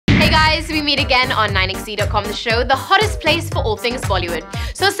guys, we meet again on 9xc.com, the show, the hottest place for all things Bollywood.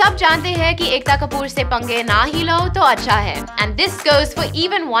 So सब जानते हैं कि एकता कपूर से पंगे ना ही लो तो अच्छा है. And this goes for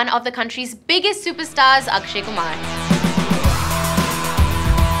even one of the country's biggest superstars, Akshay Kumar.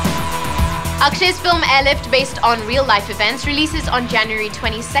 Akshay's film Airlift, based on real-life events, releases on January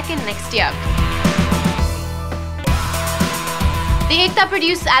 22nd next year. The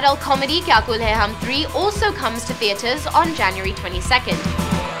Ekta-produced adult comedy Kya Kul Hai Hum 3 also comes to theatres on January 22nd.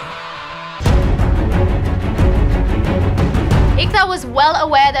 Ekta was well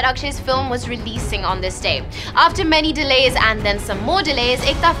aware that Akshay's film was releasing on this day. After many delays and then some more delays,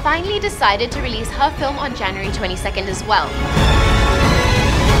 Ekta finally decided to release her film on January 22nd as well.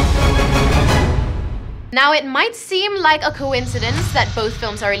 Now, it might seem like a coincidence that both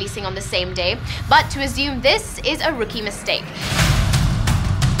films are releasing on the same day, but to assume this is a rookie mistake.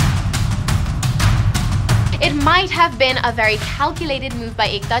 It might have been a very calculated move by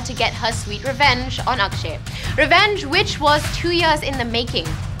Ekta to get her sweet revenge on Akshay. Revenge which was 2 years in the making.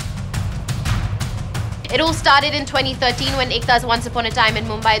 It all started in 2013 when Ekta's Once Upon a Time in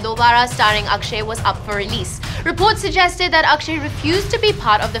Mumbai Dobara starring Akshay was up for release. Reports suggested that Akshay refused to be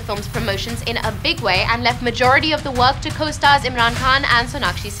part of the film's promotions in a big way and left majority of the work to co-stars Imran Khan and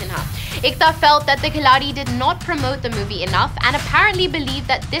Sonakshi Sinha. Ekta felt that the Khiladi did not promote the movie enough and apparently believed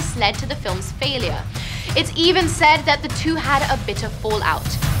that this led to the film's failure. It's even said that the two had a bitter fallout.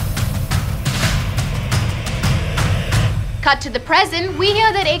 Cut to the present, we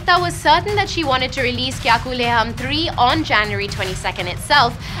hear that Ekta was certain that she wanted to release Kya Kul Hai Hum 3 on January 22nd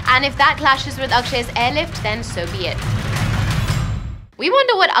itself, and if that clashes with Akshay's Airlift, then so be it. We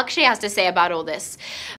wonder what Akshay has to say about all this.